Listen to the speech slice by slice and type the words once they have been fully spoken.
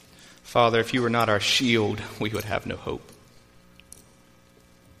Father, if you were not our shield, we would have no hope.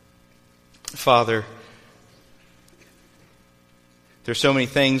 Father, there's so many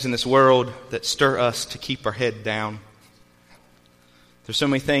things in this world that stir us to keep our head down. There's so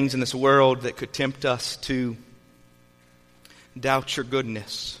many things in this world that could tempt us to doubt your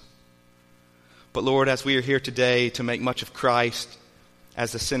goodness. But Lord, as we are here today to make much of Christ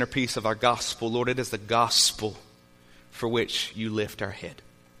as the centerpiece of our gospel, Lord, it is the gospel for which you lift our head.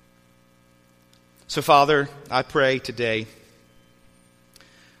 So Father, I pray today,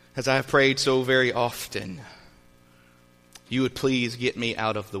 as I have prayed so very often, you would please get me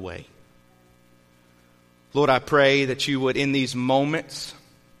out of the way. Lord, I pray that you would, in these moments,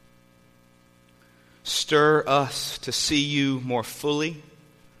 stir us to see you more fully,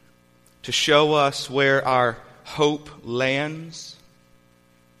 to show us where our hope lands.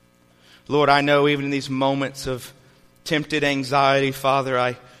 Lord, I know even in these moments of tempted anxiety, Father,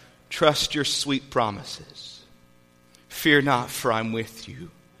 I trust your sweet promises. Fear not, for I'm with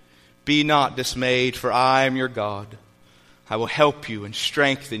you. Be not dismayed, for I am your God. I will help you and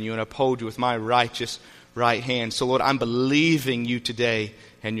strengthen you and uphold you with my righteous right hand. So, Lord, I'm believing you today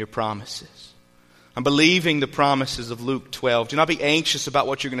and your promises. I'm believing the promises of Luke 12. Do not be anxious about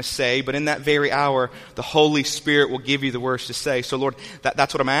what you're going to say, but in that very hour, the Holy Spirit will give you the words to say. So, Lord,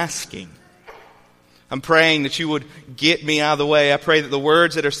 that's what I'm asking. I'm praying that you would get me out of the way. I pray that the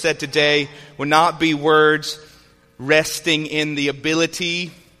words that are said today will not be words resting in the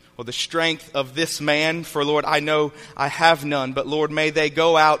ability or the strength of this man. For, Lord, I know I have none. But, Lord, may they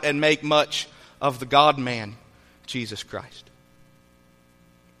go out and make much of the God-man, Jesus Christ.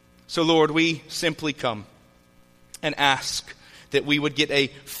 So, Lord, we simply come and ask that we would get a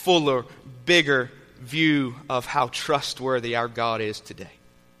fuller, bigger view of how trustworthy our God is today.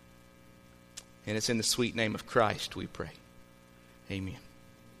 And it's in the sweet name of Christ we pray. Amen.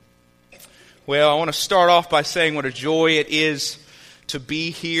 Well, I want to start off by saying what a joy it is to be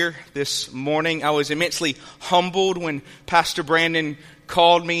here this morning. I was immensely humbled when Pastor Brandon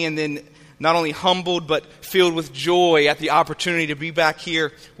called me, and then not only humbled but filled with joy at the opportunity to be back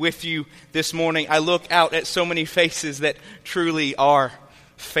here with you this morning. I look out at so many faces that truly are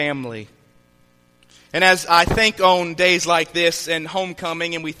family. And as I think on days like this and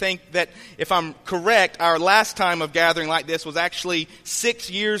homecoming, and we think that, if I'm correct, our last time of gathering like this was actually 6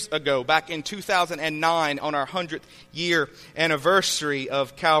 years ago, back in 2009 on our 100th year anniversary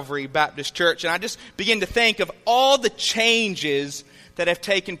of Calvary Baptist Church. And I just begin to think of all the changes that have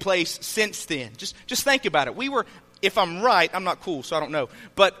taken place since then. Just think about it. We were, if I'm right, I'm not cool, so I don't know,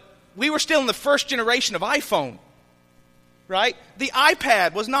 but we were still in the first generation of iPhone, right? The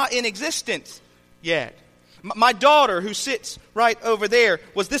iPad was not in existence yet. My daughter, who sits right over there,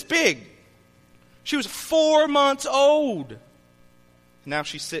 was this big. She was 4 months old. Now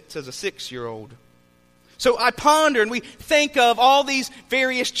she sits as a 6-year-old. So I ponder and we think of all these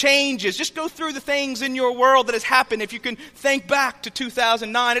various changes. Just go through the things in your world that has happened. If you can think back to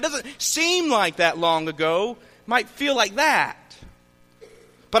 2009, it doesn't seem like that long ago. It might feel like that.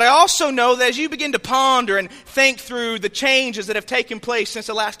 But I also know that as you begin to ponder and think through the changes that have taken place since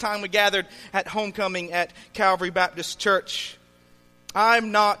the last time we gathered at homecoming at Calvary Baptist Church,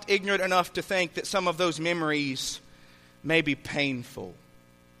 I'm not ignorant enough to think that some of those memories may be painful.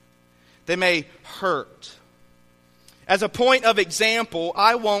 They may hurt. As a point of example,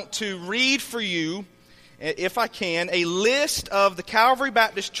 I want to read for you, if I can, a list of the Calvary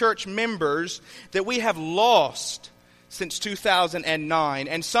Baptist Church members that we have lost since 2009.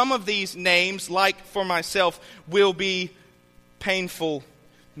 And some of these names, like for myself, will be painful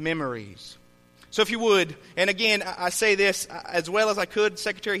memories. So if you would, and again, I say this as well as I could.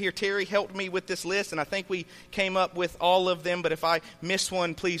 Secretary here, Terry, helped me with this list, and I think we came up with all of them. But if I miss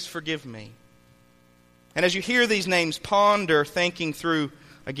one, please forgive me. And as you hear these names, ponder, thinking through,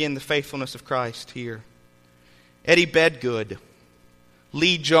 again, the faithfulness of Christ here. Eddie Bedgood,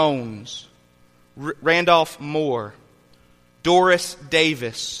 Lee Jones, Randolph Moore, Doris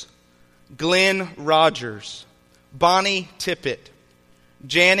Davis, Glenn Rogers, Bonnie Tippett,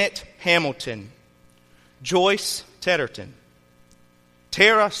 Janet Hamilton, Joyce Tedderton,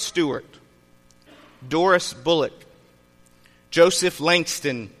 Tara Stewart, Doris Bullock, Joseph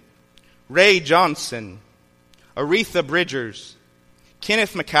Langston, Ray Johnson, Aretha Bridgers,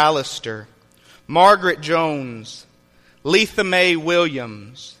 Kenneth McAllister, Margaret Jones, Letha Mae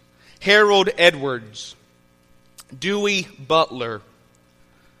Williams, Harold Edwards, Dewey Butler,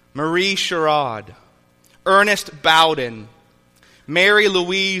 Marie Sherrod, Ernest Bowden, Mary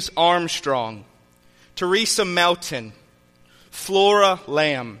Louise Armstrong, Teresa Melton, Flora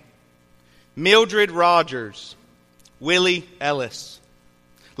Lamb, Mildred Rogers, Willie Ellis,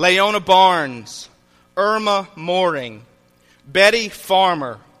 Leona Barnes, Irma Mooring, Betty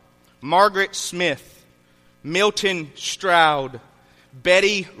Farmer, Margaret Smith, Milton Stroud,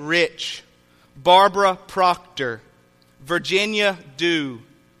 Betty Rich, Barbara Proctor, Virginia Dew,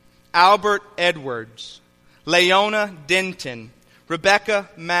 Albert Edwards, Leona Denton, Rebecca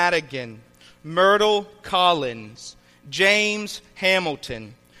Madigan, Myrtle Collins, James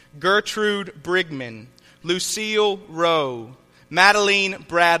Hamilton, Gertrude Brigman, Lucille Rowe, Madeline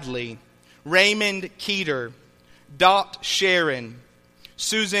Bradley, Raymond Keeter, Dot Sharon,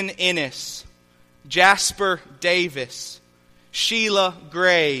 Susan Ennis, Jasper Davis, Sheila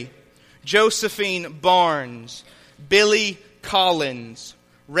Gray, Josephine Barnes, Billy Collins,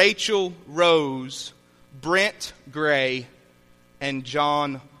 Rachel Rose, Brent Gray, and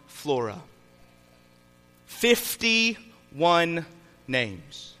John Flora. 51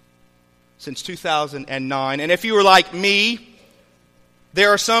 names since 2009. And if you were like me,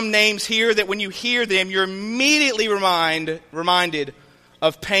 there are some names here that when you hear them, you're immediately reminded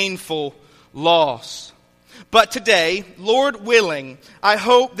of painful loss. But today, Lord willing, I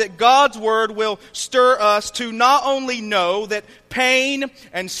hope that God's Word will stir us to not only know that pain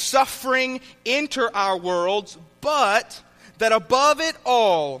and suffering enter our worlds, but that above it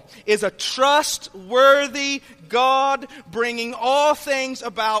all is a trustworthy God bringing all things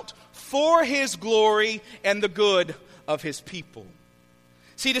about for His glory and the good of His people.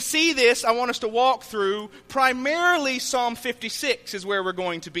 See, to see this, I want us to walk through primarily Psalm 56 is where we're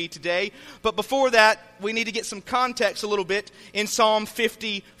going to be today. But before that, we need to get some context a little bit in Psalm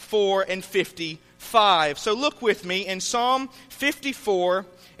 54 and 55. So look with me in Psalm 54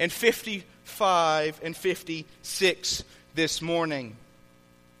 and 55 and 56 this morning.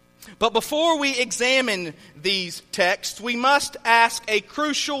 But before we examine these texts, we must ask a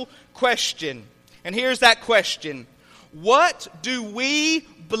crucial question. And here's that question. What do we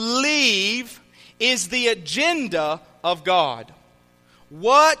believe is the agenda of God?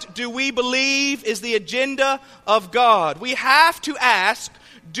 What do we believe is the agenda of God? We have to ask,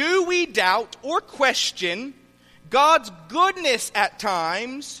 do we doubt or question God's goodness at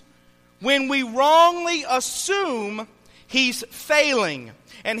times when we wrongly assume He's failing?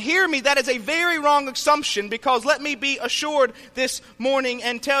 And hear me, that is a very wrong assumption, because let me be assured this morning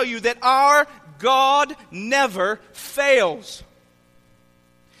and tell you that our God never fails.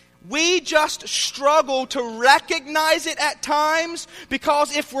 We just struggle to recognize it at times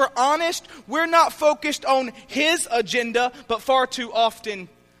because if we're honest, we're not focused on His agenda, but far too often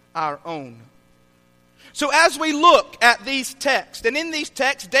our own. So as we look at these texts, and in these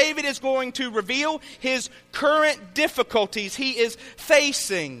texts, David is going to reveal his current difficulties he is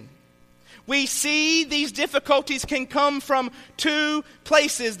facing. We see these difficulties can come from two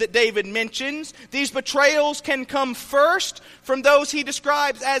places that David mentions. These betrayals can come first from those he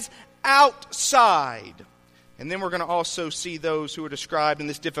describes as outside. And then we're going to also see those who are described in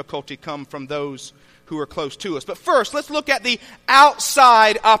this difficulty come from those who are close to us. But first, let's look at the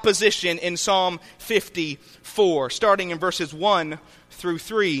outside opposition in Psalm 54, starting in verses 1 through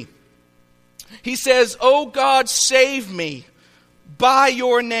 3. He says, "O God, save me by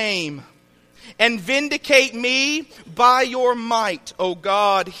your name, and vindicate me by your might. O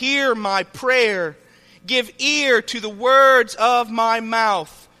God, hear my prayer. Give ear to the words of my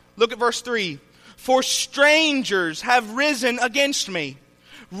mouth." Look at verse 3. "For strangers have risen against me.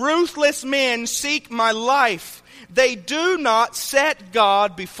 Ruthless men seek my life. They do not set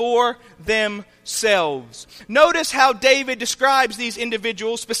God before themselves." Notice how David describes these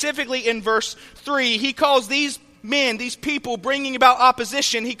individuals, specifically in verse 3. He calls these men, these people bringing about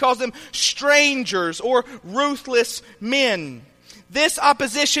opposition, he calls them strangers or ruthless men. This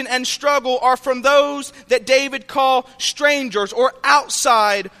opposition and struggle are from those that David called strangers or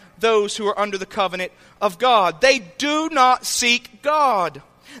outside those who are under the covenant of God. They do not seek God.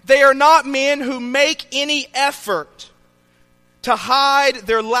 They are not men who make any effort to hide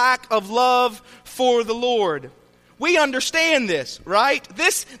their lack of love for the Lord. We understand this, right?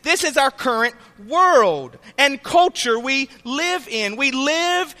 This is our current world and culture we live in. We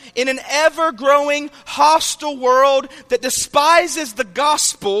live in an ever-growing, hostile world that despises the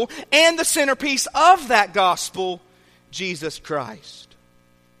gospel and the centerpiece of that gospel, Jesus Christ.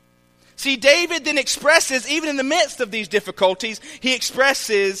 See, David then expresses, even in the midst of these difficulties, he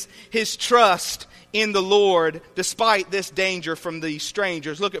expresses his trust in the Lord despite this danger from these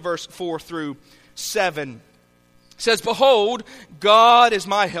strangers. Look at verse 4 through 7. It says, "Behold, God is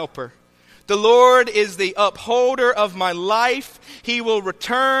my helper. The Lord is the upholder of my life. He will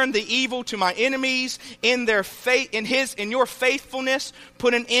return the evil to my enemies. In your faithfulness,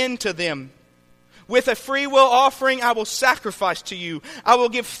 put an end to them. With a freewill offering I will sacrifice to you. I will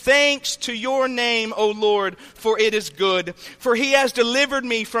give thanks to your name, O Lord, for it is good. For he has delivered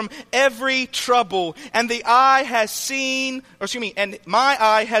me from every trouble, and my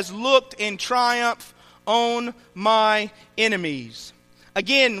eye has looked in triumph on my enemies.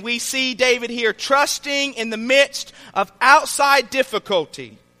 Again, we see David here trusting in the midst of outside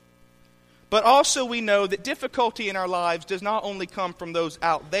difficulty. But also we know that difficulty in our lives does not only come from those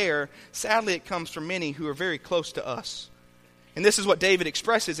out there. Sadly, it comes from many who are very close to us. And this is what David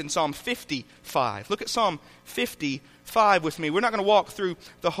expresses in Psalm 55. Look at Psalm 55 with me. We're not going to walk through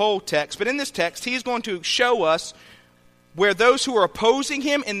the whole text, but in this text, he's going to show us where those who are opposing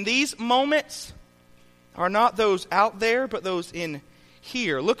him in these moments are not those out there, but those in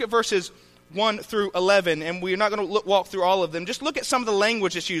here. Look at verses 1 through 11, and we're not going to walk through all of them. Just look at some of the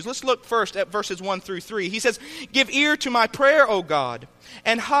language that's used. Let's look first at verses 1 through 3. He says, "Give ear to my prayer, O God,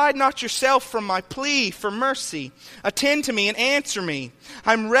 and hide not yourself from my plea for mercy. Attend to me and answer me.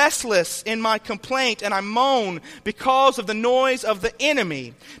 I'm restless in my complaint, and I moan because of the noise of the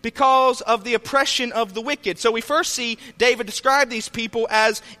enemy, because of the oppression of the wicked." So we first see David describe these people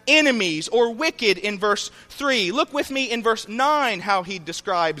as enemies or wicked in verse 3. Look with me in verse 9 how he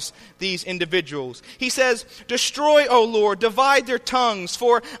describes these individuals. He says, "Destroy, O Lord, divide their tongues,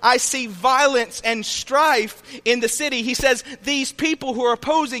 for I see violence and strife in the city." He says these people who are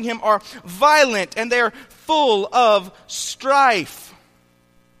opposing him are violent and they're full of strife.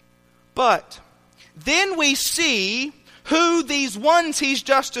 But then we see who these ones he's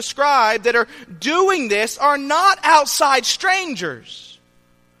just described that are doing this are not outside strangers,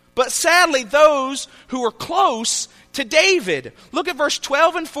 but sadly those who are close to David. Look at verse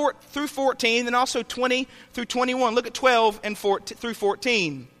 12 and through 14, and also 20 through 21. Look at 12 and through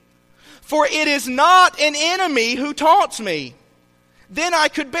 14. "For it is not an enemy who taunts me, then I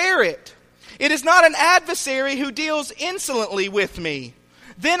could bear it. It is not an adversary who deals insolently with me,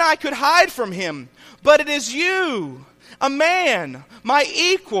 then I could hide from him. But it is you, a man, my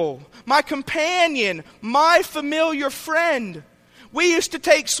equal, my companion, my familiar friend. We used to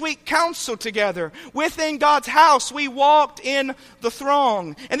take sweet counsel together. Within God's house, we walked in the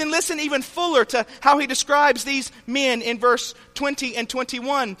throng." And then listen even fuller to how he describes these men in verse 20 and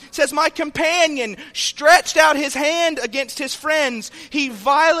 21. It says, "My companion stretched out his hand against his friends. He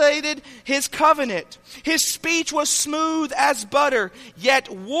violated his covenant. His speech was smooth as butter, yet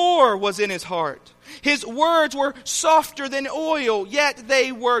war was in his heart. His words were softer than oil, yet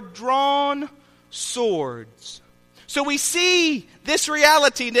they were drawn swords." So we see this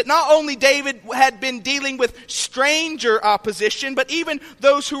reality that not only David had been dealing with stranger opposition, but even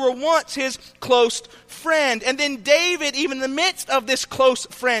those who were once his close friend. And then David, even in the midst of this close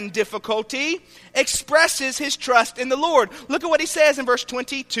friend difficulty, expresses his trust in the Lord. Look at what he says in verse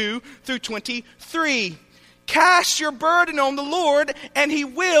 22 through 23. "Cast your burden on the Lord, and he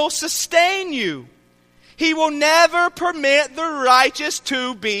will sustain you. He will never permit the righteous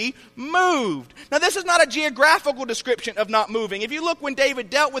to be moved." Now, this is not a geographical description of not moving. If you look when David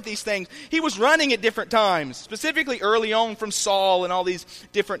dealt with these things, he was running at different times, specifically early on from Saul and all these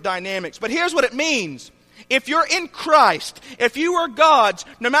different dynamics. But here's what it means. If you're in Christ, if you are God's,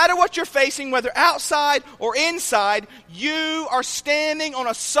 no matter what you're facing, whether outside or inside, you are standing on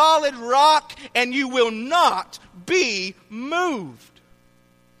a solid rock and you will not be moved.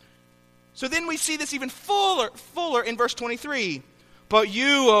 So then we see this even fuller in verse 23. "But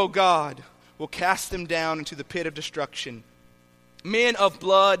you, O God, will cast them down into the pit of destruction. Men of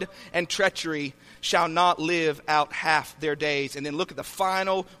blood and treachery shall not live out half their days." And then look at the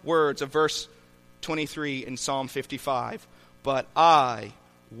final words of verse 23 in Psalm 55. "But I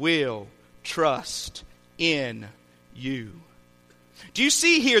will trust in you." Do you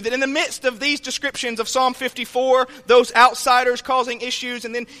see here that in the midst of these descriptions of Psalm 54, those outsiders causing issues,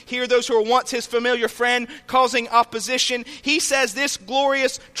 and then here those who were once his familiar friend causing opposition, he says this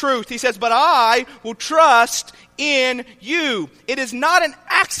glorious truth. He says, "But I will trust in you." It is not an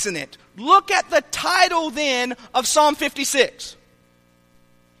accident. Look at the title then of Psalm 56.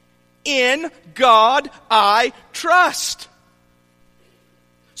 "In God I trust."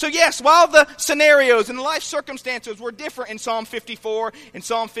 So yes, while the scenarios and the life circumstances were different in Psalm 54 and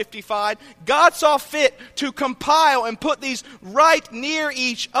Psalm 55, God saw fit to compile and put these right near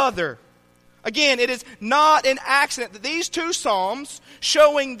each other. Again, it is not an accident that these two psalms,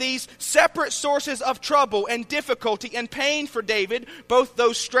 showing these separate sources of trouble and difficulty and pain for David, both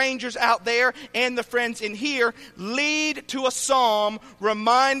those strangers out there and the friends in here, lead to a psalm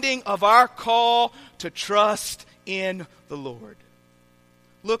reminding of our call to trust in the Lord.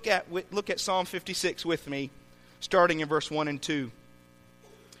 Look at Psalm 56 with me, starting in verse 1 and 2.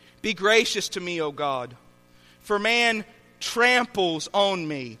 Be gracious to me, O God, for man tramples on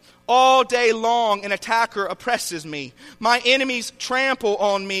me. All day long an attacker oppresses me. My enemies trample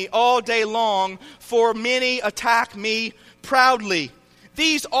on me all day long, for many attack me proudly.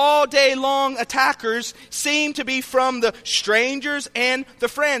 These all day long attackers seem to be from the strangers and the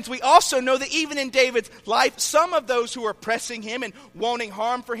friends. We also know that even in David's life, some of those who were pressing him and wanting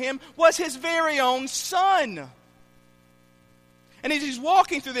harm for him was his very own son. And as he's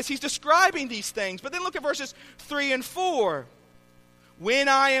walking through this, he's describing these things. But then look at verses 3 and 4. When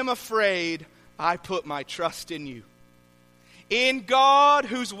I am afraid, I put my trust in you. In God,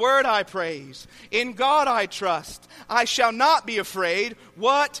 whose word I praise, in God I trust. I shall not be afraid.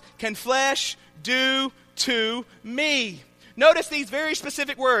 What can flesh do to me? Notice these very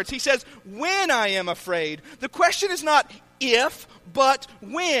specific words. He says, when I am afraid. The question is not if, but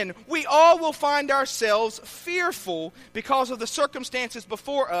when. We all will find ourselves fearful because of the circumstances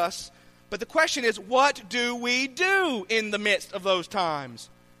before us. But the question is, what do we do in the midst of those times?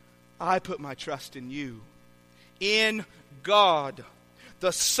 I put my trust in you. In God,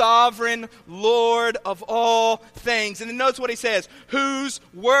 the sovereign Lord of all things. And then notice what he says, whose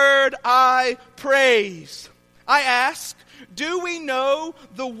word I praise. I ask, do we know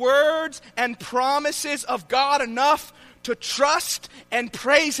the words and promises of God enough to trust and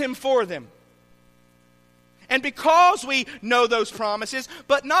praise him for them? And because we know those promises,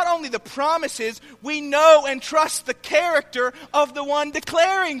 but not only the promises, we know and trust the character of the one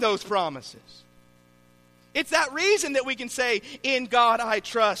declaring those promises. It's that reason that we can say, in God I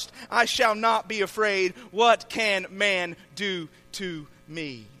trust, I shall not be afraid. What can man do to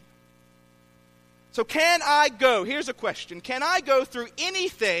me? So can I go, here's a question, can I go through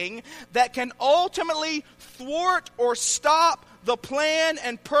anything that can ultimately thwart or stop the plan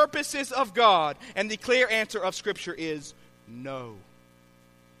and purposes of God? And the clear answer of Scripture is no.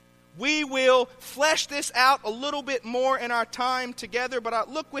 We will flesh this out a little bit more in our time together,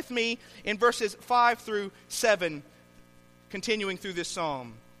 but look with me in verses 5 through 7, continuing through this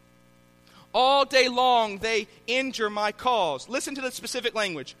psalm. All day long they injure my cause. Listen to the specific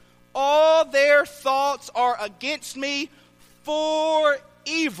language. All their thoughts are against me for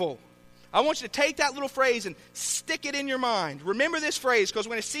evil. I want you to take that little phrase and stick it in your mind. Remember this phrase, because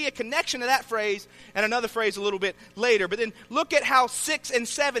we're going to see a connection to that phrase and another phrase a little bit later. But then look at how 6 and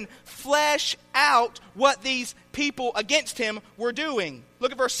 7 flesh out what these people against him were doing.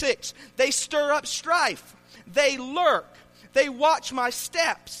 Look at verse 6. They stir up strife. They lurk. They watch my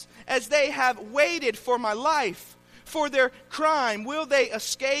steps as they have waited for my life. For their crime will they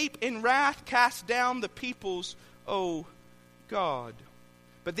escape in wrath, cast down the peoples, O God.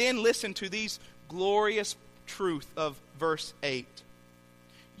 But then listen to these glorious truth of verse 8.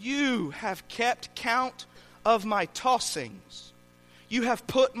 You have kept count of my tossings. You have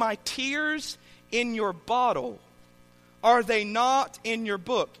put my tears in your bottle. Are they not in your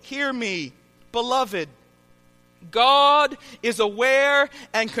book? Hear me, beloved. God is aware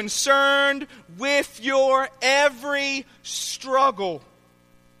and concerned with your every struggle.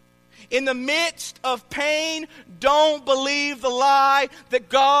 In the midst of pain, don't believe the lie that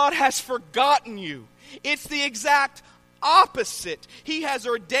God has forgotten you. It's the exact opposite. He has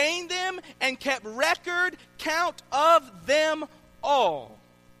ordained them and kept count of them all.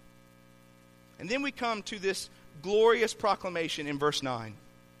 And then we come to this glorious proclamation in verse 9.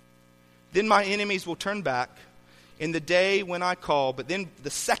 Then my enemies will turn back in the day when I call. But then the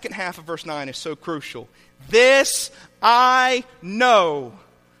second half of verse 9 is so crucial. This I know,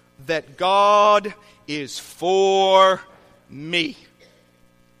 that God is for me.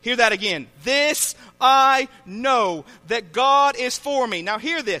 Hear that again. This I know, that God is for me. Now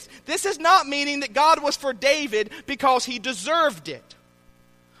hear this. This is not meaning that God was for David because he deserved it.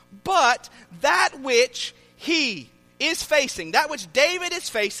 But that which he is facing, that which David is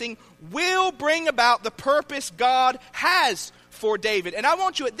facing, will bring about the purpose God has for David. And I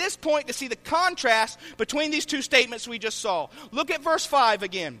want you at this point to see the contrast between these two statements we just saw. Look at verse 5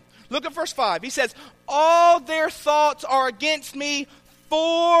 again. Look at verse 5. He says, all their thoughts are against me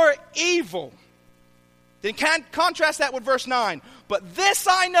for evil. Then contrast that with verse 9. But this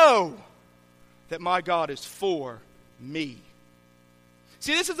I know, that my God is for me.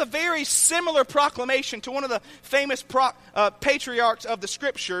 See, this is a very similar proclamation to one of the famous patriarchs of the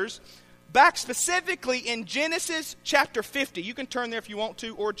Scriptures, back specifically in Genesis chapter 50. You can turn there if you want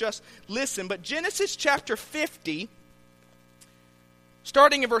to, or just listen. But Genesis chapter 50,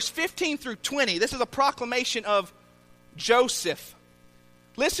 starting in verse 15 through 20, this is a proclamation of Joseph.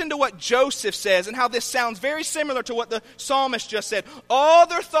 Listen to what Joseph says and how this sounds very similar to what the psalmist just said. All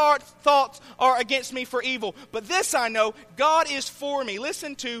their thoughts are against me for evil, but this I know, God is for me.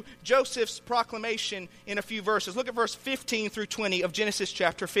 Listen to Joseph's proclamation in a few verses. Look at verse 15 through 20 of Genesis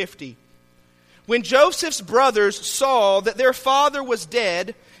chapter 50. When Joseph's brothers saw that their father was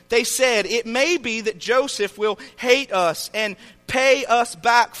dead, they said, "It may be that Joseph will hate us and pay us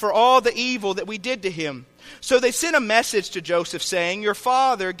back for all the evil that we did to him." So they sent a message to Joseph saying, "Your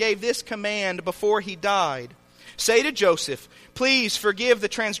father gave this command before he died. Say to Joseph, please forgive the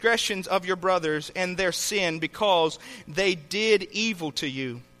transgressions of your brothers and their sin because they did evil to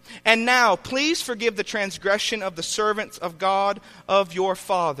you. And now, please forgive the transgression of the servants of God of your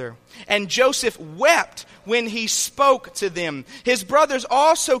father." And Joseph wept when he spoke to them. His brothers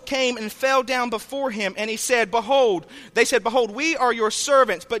also came and fell down before him, and they said, "Behold, we are your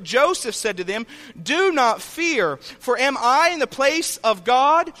servants." But Joseph said to them, "Do not fear, for am I in the place of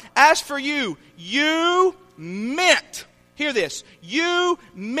God? As for you, you meant," hear this, "you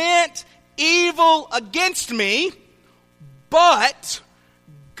meant evil against me, but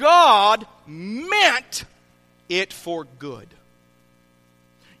God meant it for good."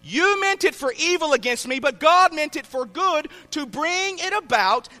 You meant it for evil against me, but God meant it for good, to bring it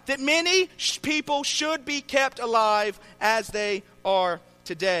about that many people should be kept alive as they are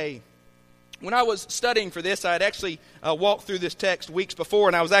today. When I was studying for this, I had actually walked through this text weeks before,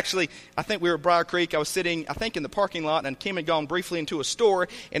 and I think we were at Briar Creek. I was sitting, in the parking lot, and Kim had gone briefly into a store.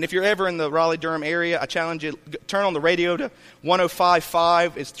 And if you're ever in the Raleigh-Durham area, I challenge you, turn on the radio to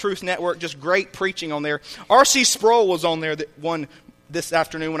 105.5. It's Truth Network, just great preaching on there. R.C. Sproul was on there this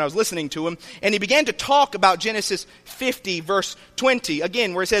afternoon when I was listening to him, and he began to talk about Genesis 50, verse 20,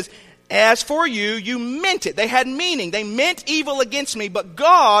 again, where it says, "As for you, you meant it." They had meaning. They meant evil against me, but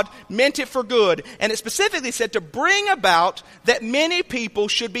God meant it for good. And it specifically said to bring about that many people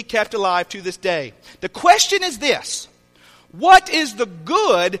should be kept alive to this day. The question is this: what is the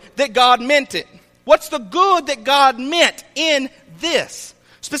good that God meant it? What's the good that God meant in this?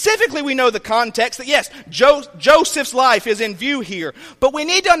 Specifically, we know the context that, yes, Joseph's life is in view here. But we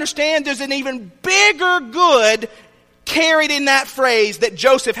need to understand there's an even bigger good carried in that phrase that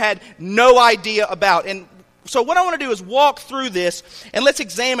Joseph had no idea about. And so what I want to do is walk through this, and let's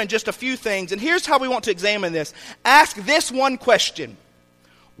examine just a few things. And here's how we want to examine this. Ask this one question: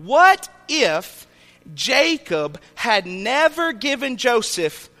 what if Jacob had never given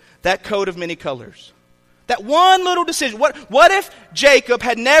Joseph that coat of many colors? That one little decision. What if Jacob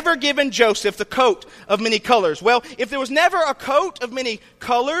had never given Joseph the coat of many colors? Well, if there was never a coat of many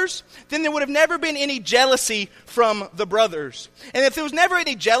colors, then there would have never been any jealousy from the brothers. And if there was never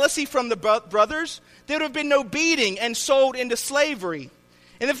any jealousy from the brothers, there would have been no beating and sold into slavery.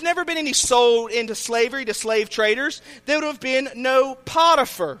 And if never been any sold into slavery to slave traders, there would have been no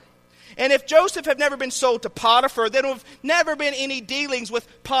Potiphar. And if Joseph had never been sold to Potiphar, there would have never been any dealings with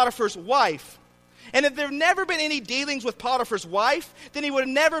Potiphar's wife. And if there had never been any dealings with Potiphar's wife, then he would have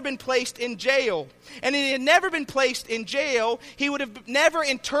never been placed in jail. And if he had never been placed in jail, he would have never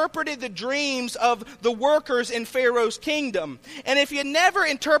interpreted the dreams of the workers in Pharaoh's kingdom. And if he had never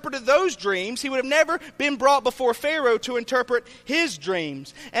interpreted those dreams, he would have never been brought before Pharaoh to interpret his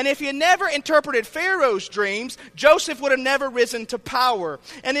dreams. And if he had never interpreted Pharaoh's dreams, Joseph would have never risen to power.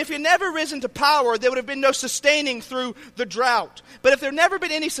 And if he had never risen to power, there would have been no sustaining through the drought. But if there had never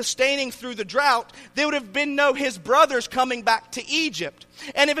been any sustaining through the drought, there would have been no his brothers coming back to Egypt.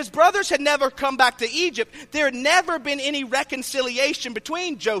 And if his brothers had never come back to Egypt, there had never been any reconciliation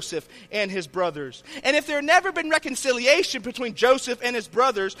between Joseph and his brothers. And if there had never been reconciliation between Joseph and his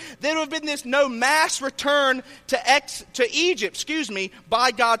brothers, there would have been this no mass return to Egypt,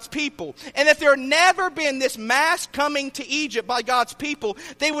 by God's people. And if there had never been this mass coming to Egypt by God's people,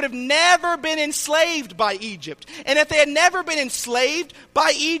 they would have never been enslaved by Egypt. And if they had never been enslaved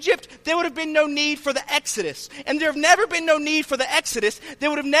by Egypt, there would have been no need for the Exodus. And there have never been no need for the Exodus, there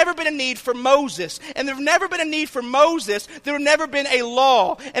would have never been a need for Moses. And there would have never been a need for Moses, there would have never been a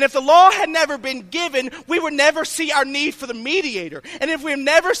law. And if the law had never been given, we would never see our need for the mediator. And if we have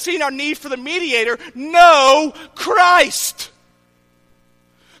never seen our need for the mediator, no Christ.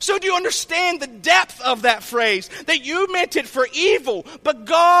 So do you understand the depth of that phrase? That you meant it for evil, but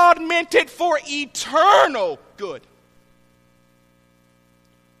God meant it for eternal good.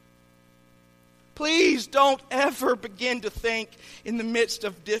 Please don't ever begin to think in the midst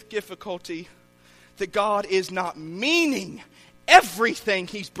of difficulty that God is not meaning everything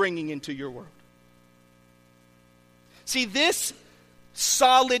He's bringing into your world. See, this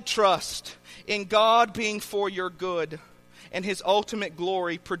solid trust in God being for your good and His ultimate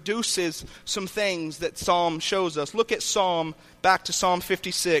glory produces some things that Psalm shows us. Look at back to Psalm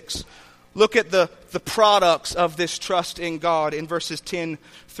 56. Look at the products of this trust in God in verses 10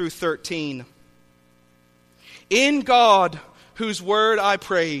 through 13. In God, whose word I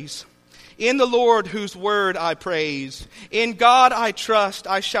praise. In the Lord, whose word I praise. In God I trust,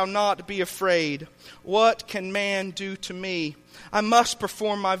 I shall not be afraid. What can man do to me? I must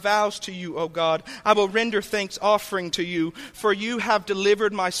perform my vows to you, O God. I will render thanks offering to you, for you have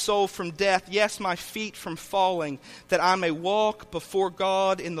delivered my soul from death, yes, my feet from falling, that I may walk before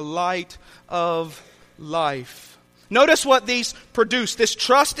God in the light of life. Notice what these produce. This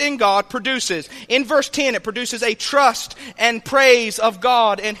trust in God produces. In verse 10, it produces a trust and praise of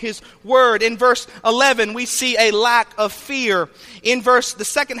God and His Word. In verse 11, we see a lack of fear. In the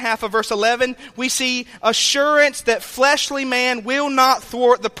second half of verse 11, we see assurance that fleshly man will not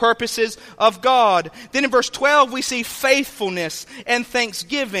thwart the purposes of God. Then in verse 12, we see faithfulness and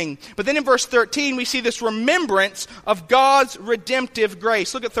thanksgiving. But then in verse 13, we see this remembrance of God's redemptive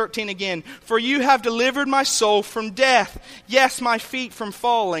grace. Look at 13 again. For you have delivered my soul from death, yes, my feet from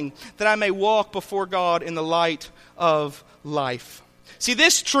falling, that I may walk before God in the light of life. See,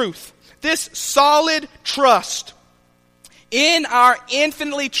 this truth, this solid trust in our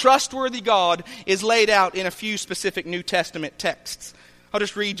infinitely trustworthy God is laid out in a few specific New Testament texts. I'll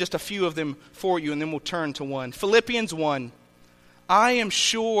just read just a few of them for you, and then we'll turn to one. Philippians 1. I am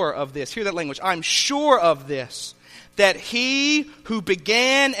sure of this. Hear that language. I'm sure of this, that He who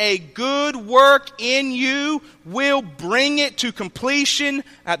began a good work in you will bring it to completion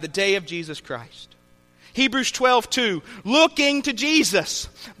at the day of Jesus Christ. Hebrews 12:2, looking to Jesus,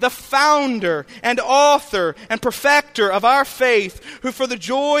 the founder and author and perfecter of our faith, who for the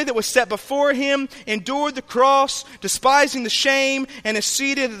joy that was set before Him endured the cross, despising the shame, and is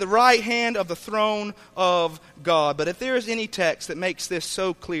seated at the right hand of the throne of God. But if there is any text that makes this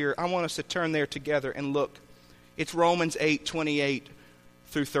so clear, I want us to turn there together and look. It's Romans 8:28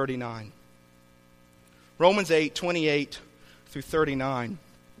 through 39. Romans 8:28 through 39.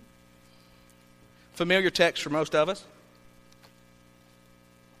 Familiar text for most of us.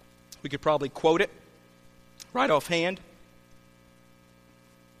 We could probably quote it right offhand.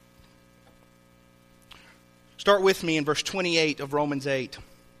 Start with me in verse 28 of Romans 8.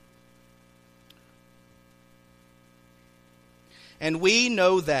 And we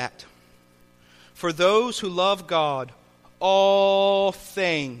know that for those who love God, all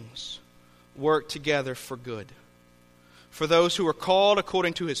things work together for good. For those who are called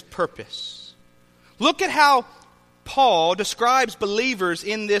according to His purpose. Look at how Paul describes believers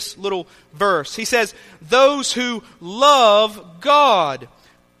in this little verse. He says, those who love God.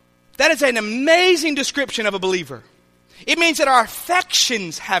 That is an amazing description of a believer. It means that our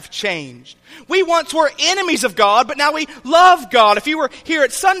affections have changed. We once were enemies of God, but now we love God. If you were here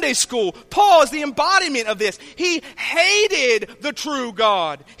at Sunday school, Paul is the embodiment of this. He hated the true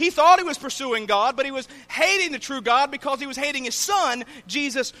God. He thought he was pursuing God, but he was hating the true God because he was hating His Son,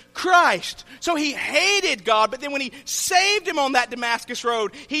 Jesus Christ. So he hated God, but then when He saved him on that Damascus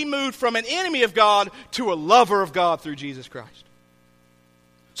road, he moved from an enemy of God to a lover of God through Jesus Christ.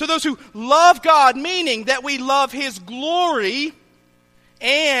 So those who love God, meaning that we love His glory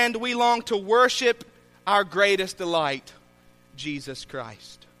and we long to worship our greatest delight, Jesus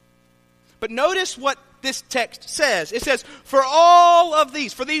Christ. But notice what this text says. It says, for all of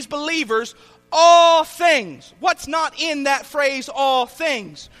these, for these believers, all things. What's not in that phrase, all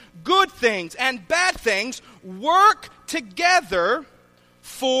things? Good things and bad things work together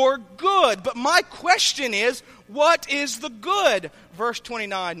for good. But my question is, what is the good? Verse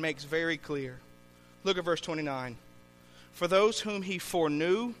 29 makes very clear. Look at verse 29. For those whom He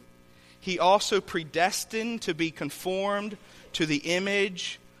foreknew, He also predestined to be conformed to the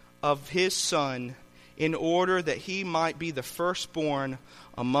image of His Son, in order that He might be the firstborn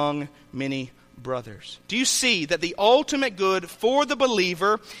among many brothers. Do you see that the ultimate good for the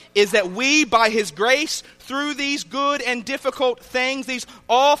believer is that we, by His grace, through these good and difficult things, these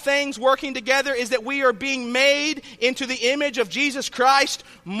all things working together, is that we are being made into the image of Jesus Christ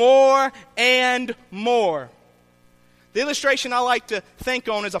more and more. The illustration I like to think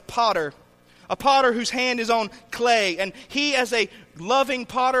on is a potter whose hand is on clay, and he, as a loving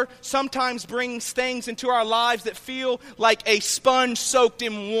potter sometimes brings things into our lives that feel like a sponge soaked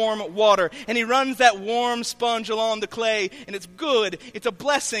in warm water. And he runs that warm sponge along the clay, and it's good. It's a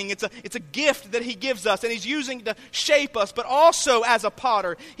blessing. It's a gift that he gives us, and he's using to shape us. But also as a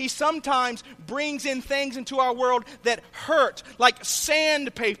potter, he sometimes brings in things into our world that hurt, like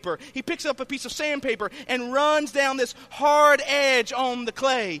sandpaper. He picks up a piece of sandpaper and runs down this hard edge on the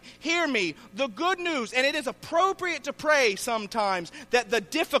clay. Hear me, the good news, and it is appropriate to pray sometimes that the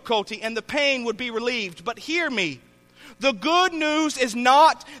difficulty and the pain would be relieved. But hear me, the good news is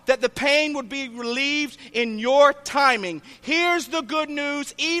not that the pain would be relieved in your timing. Here's the good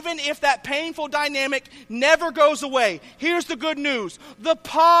news, even if that painful dynamic never goes away. Here's the good news. The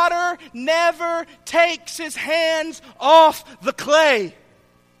potter never takes his hands off the clay.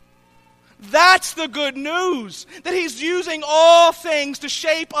 That's the good news, that he's using all things to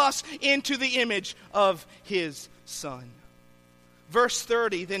shape us into the image of his Son. Verse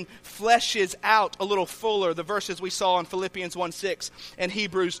 30 then fleshes out a little fuller the verses we saw in Philippians 1:6 and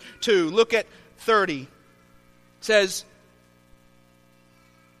Hebrews 2. Look at 30. It says,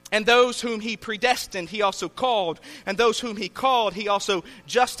 and those whom he predestined, he also called. And those whom he called, he also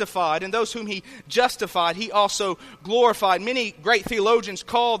justified. And those whom he justified, he also glorified. Many great theologians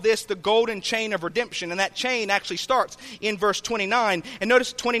call this the golden chain of redemption. And that chain actually starts in verse 29. And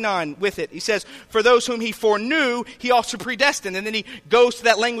notice 29 with it. He says, for those whom he foreknew, he also predestined. And then he goes to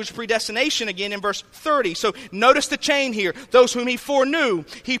that language of predestination again in verse 30. So notice the chain here. Those whom he foreknew,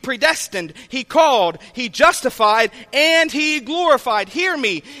 he predestined, he called, he justified, and he glorified. Hear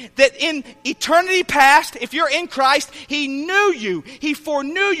me. That in eternity past, if you're in Christ, he knew you. He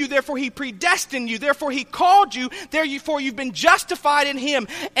foreknew you, therefore he predestined you. Therefore he called you, therefore you've been justified in him.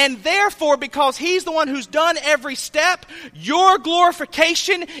 And therefore, because he's the one who's done every step, your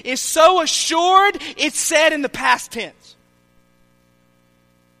glorification is so assured, it's said in the past tense.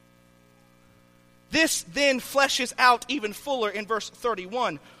 This then fleshes out even fuller in verse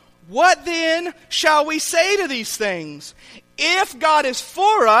 31. What then shall we say to these things? If God is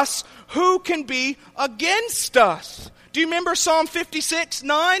for us, who can be against us? Do you remember Psalm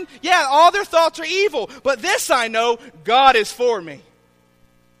 56:9? Yeah, all their thoughts are evil, but this I know, God is for me.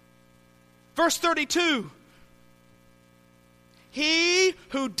 Verse 32. He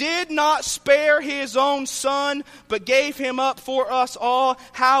who did not spare his own Son, but gave him up for us all,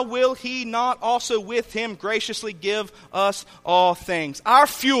 how will he not also with him graciously give us all things? Our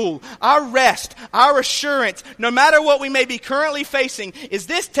fuel, our rest, our assurance, no matter what we may be currently facing, is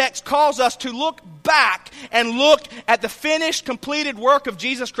this text calls us to look back and look at the finished, completed work of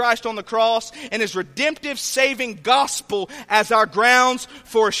Jesus Christ on the cross and his redemptive, saving gospel as our grounds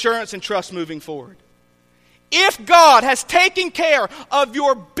for assurance and trust moving forward. If God has taken care of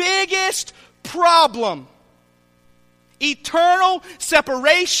your biggest problem, eternal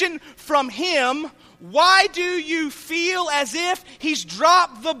separation from him, why do you feel as if he's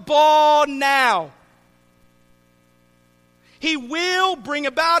dropped the ball now? He will bring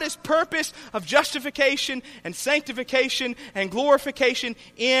about his purpose of justification and sanctification and glorification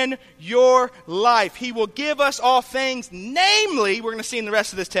in your life. He will give us all things, namely, we're going to see in the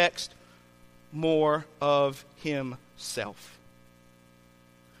rest of this text, more of himself.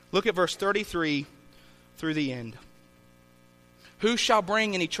 Look at verse 33 through the end. Who shall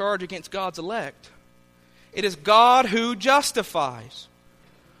bring any charge against God's elect? It is God who justifies.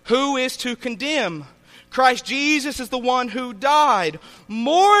 Who is to condemn? Christ Jesus is the one who died.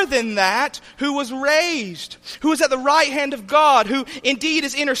 More than that, who was raised, who is at the right hand of God, who indeed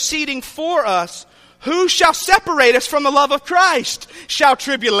is interceding for us. Who shall separate us from the love of Christ? Shall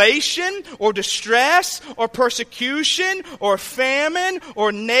tribulation or distress or persecution or famine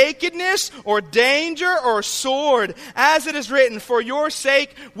or nakedness or danger or sword? As it is written, for your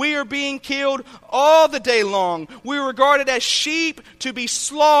sake we are being killed all the day long. We are regarded as sheep to be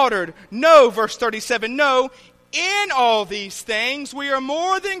slaughtered. No, verse 37, no. In all these things we are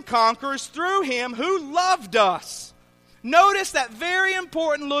more than conquerors through him who loved us. Notice that very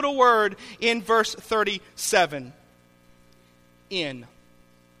important little word in verse 37. In.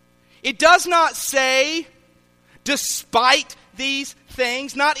 It does not say, despite these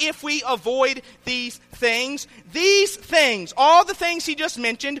things, not if we avoid these things. These things, all the things he just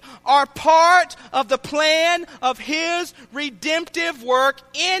mentioned, are part of the plan of his redemptive work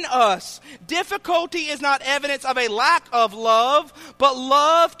in us. Difficulty is not evidence of a lack of love, but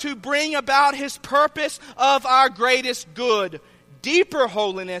love to bring about his purpose of our greatest good, deeper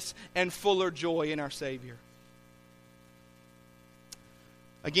holiness and fuller joy in our Savior.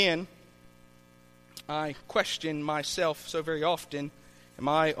 Again, I question myself so very often.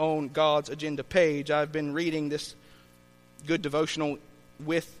 My own God's Agenda page. I've been reading this good devotional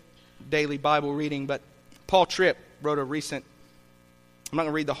with daily Bible reading, but Paul Tripp wrote a recent, I'm not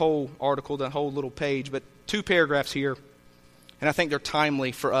going to read the whole article, the whole little page, but 2 paragraphs here, and I think they're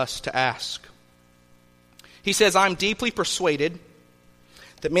timely for us to ask. He says, "I'm deeply persuaded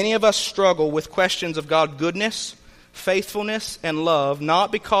that many of us struggle with questions of God's goodness, faithfulness, and love,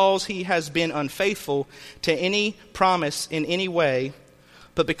 not because He has been unfaithful to any promise in any way,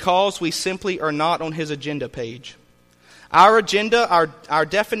 but because we simply are not on His agenda page. Our agenda, our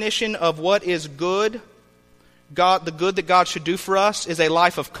definition of what is good, the good that God should do for us, is a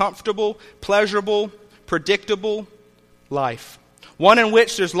life of comfortable, pleasurable, predictable life. One in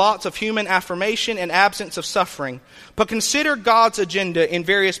which there's lots of human affirmation and absence of suffering. But consider God's agenda in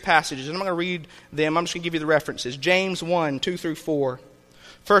various passages. And I'm going to read them. I'm just going to give you the references. James 1, 2 through 4.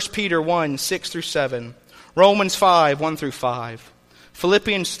 1 Peter 1, 6 through 7. Romans 5, 1 through 5.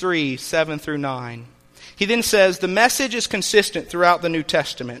 Philippians 3, 7 through 9. He then says, the message is consistent throughout the New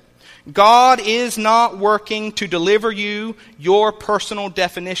Testament. God is not working to deliver you your personal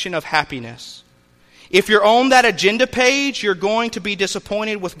definition of happiness. If you're on that agenda page, you're going to be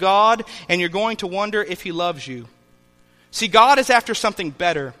disappointed with God, and you're going to wonder if He loves you. See, God is after something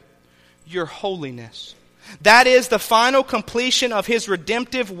better, your holiness. That is the final completion of His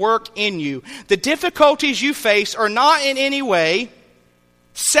redemptive work in you. The difficulties you face are not in any way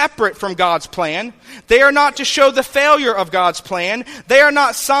separate from God's plan. They are not to show the failure of God's plan. They are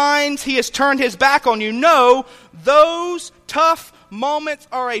not signs He has turned His back on you. No, those tough moments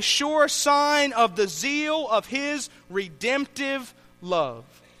are a sure sign of the zeal of His redemptive love.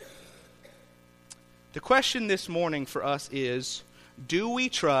 The question this morning for us is, do we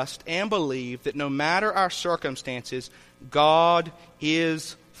trust and believe that no matter our circumstances, God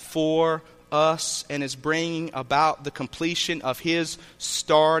is for us and is bringing about the completion of His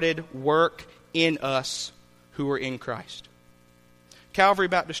started work in us who are in Christ? Calvary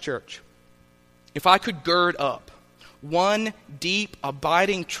Baptist Church, if I could gird up one deep,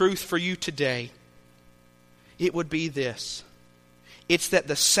 abiding truth for you today, it would be this. It's that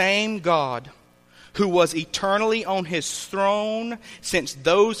the same God who was eternally on His throne since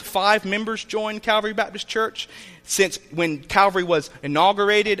those 5 members joined Calvary Baptist Church, since when Calvary was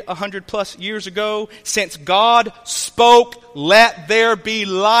inaugurated 100+ years ago, since God spoke, "Let there be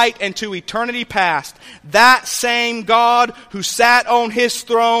light," and to eternity past, that same God who sat on His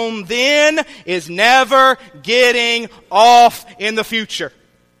throne then is never getting off in the future.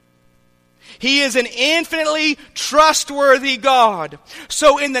 He is an infinitely trustworthy God.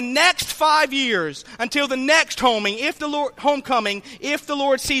 So in the next 5 years, until the next homecoming, if the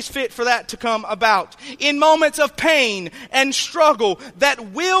Lord sees fit for that to come about, in moments of pain and struggle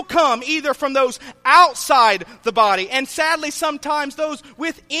that will come either from those outside the body, and sadly sometimes those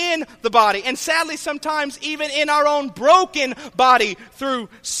within the body, and sadly sometimes even in our own broken body through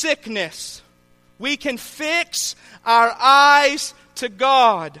sickness, we can fix our eyes to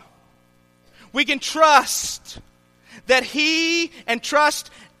God. We can trust that He, and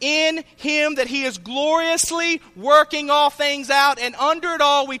trust in Him, that He is gloriously working all things out. And under it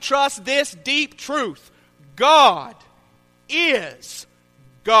all, we trust this deep truth. God is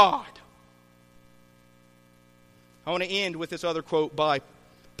God. I want to end with this other quote by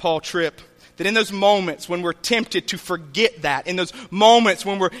Paul Tripp. That in those moments when we're tempted to forget that, in those moments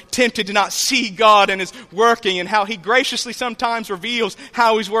when we're tempted to not see God and His working, and how He graciously sometimes reveals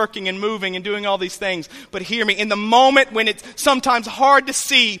how He's working and moving and doing all these things. But hear me, in the moment when it's sometimes hard to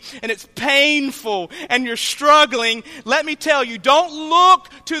see and it's painful and you're struggling, let me tell you, don't look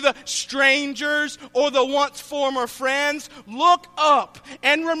to the strangers or the once former friends. Look up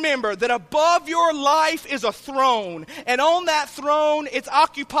and remember that above your life is a throne. And on that throne, it's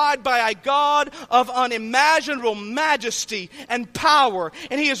occupied by a God of unimaginable majesty and power.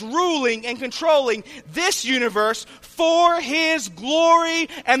 And He is ruling and controlling this universe for His glory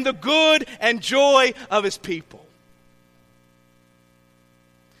and the good and joy of His people.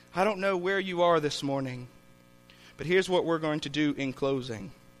 I don't know where you are this morning, but here's what we're going to do in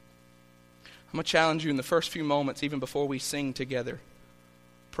closing. I'm going to challenge you in the first few moments, even before we sing together.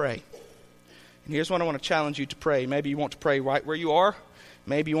 Pray. And here's what I want to challenge you to pray. Maybe you want to pray right where you are.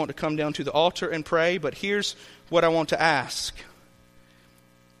 Maybe you want to come down to the altar and pray, but here's what I want to ask.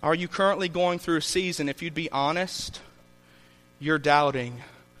 Are you currently going through a season, if you'd be honest, you're doubting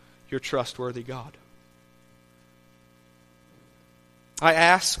your trustworthy God? I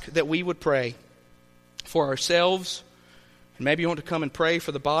ask that we would pray for ourselves, and maybe you want to come and pray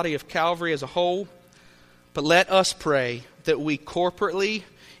for the body of Calvary as a whole, but let us pray that we corporately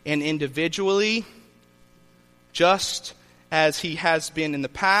and individually, just as He has been in the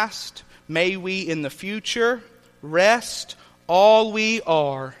past, may we in the future rest all we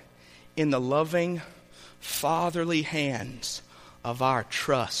are in the loving, fatherly hands of our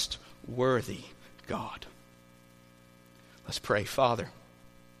trustworthy God. Let's pray. Father,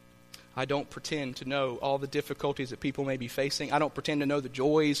 I don't pretend to know all the difficulties that people may be facing. I don't pretend to know the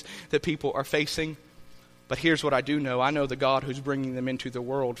joys that people are facing. But here's what I do know. I know the God who's bringing them into the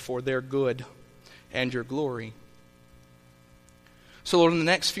world for their good and your glory. So, Lord, in the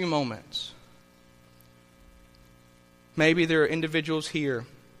next few moments, maybe there are individuals here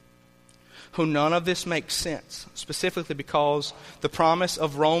who none of this makes sense, specifically because the promise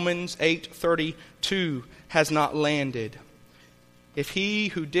of Romans 8:32 has not landed. If he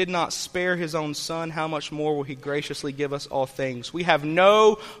who did not spare his own son, how much more will he graciously give us all things? We have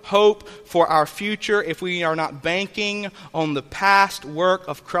no hope for our future if we are not banking on the past work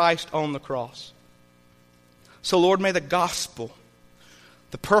of Christ on the cross. So, Lord, may the gospel,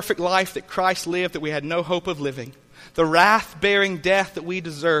 the perfect life that Christ lived that we had no hope of living, the wrath-bearing death that we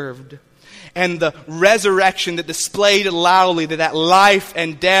deserved, and the resurrection that displayed loudly that life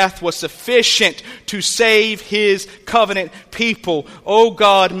and death was sufficient to save His covenant people. Oh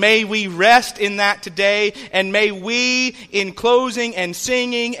God, may we rest in that today, and may we, in closing and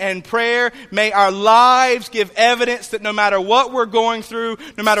singing and prayer, may our lives give evidence that no matter what we're going through,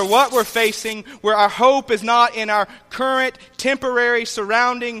 no matter what we're facing, where our hope is not in our current temporary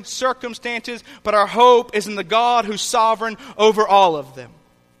surrounding circumstances, but our hope is in the God who's sovereign over all of them.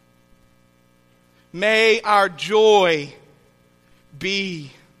 May our joy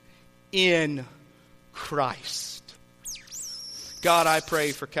be in Christ. God, I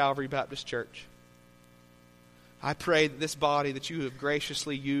pray for Calvary Baptist Church. I pray that this body that you have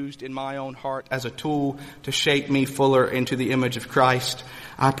graciously used in my own heart as a tool to shape me fuller into the image of Christ,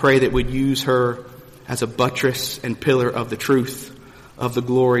 I pray that we'd use her as a buttress and pillar of the truth of the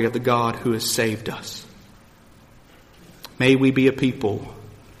glory of the God who has saved us. May we be a people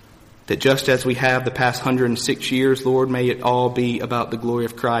that just as we have the past 106 years, Lord, may it all be about the glory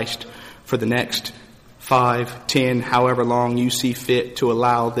of Christ for the next 5, 10, however long you see fit to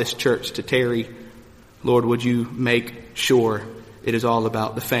allow this church to tarry. Lord, would you make sure it is all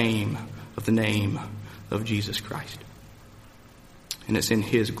about the fame of the name of Jesus Christ. And it's in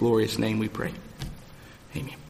His glorious name we pray. Amen.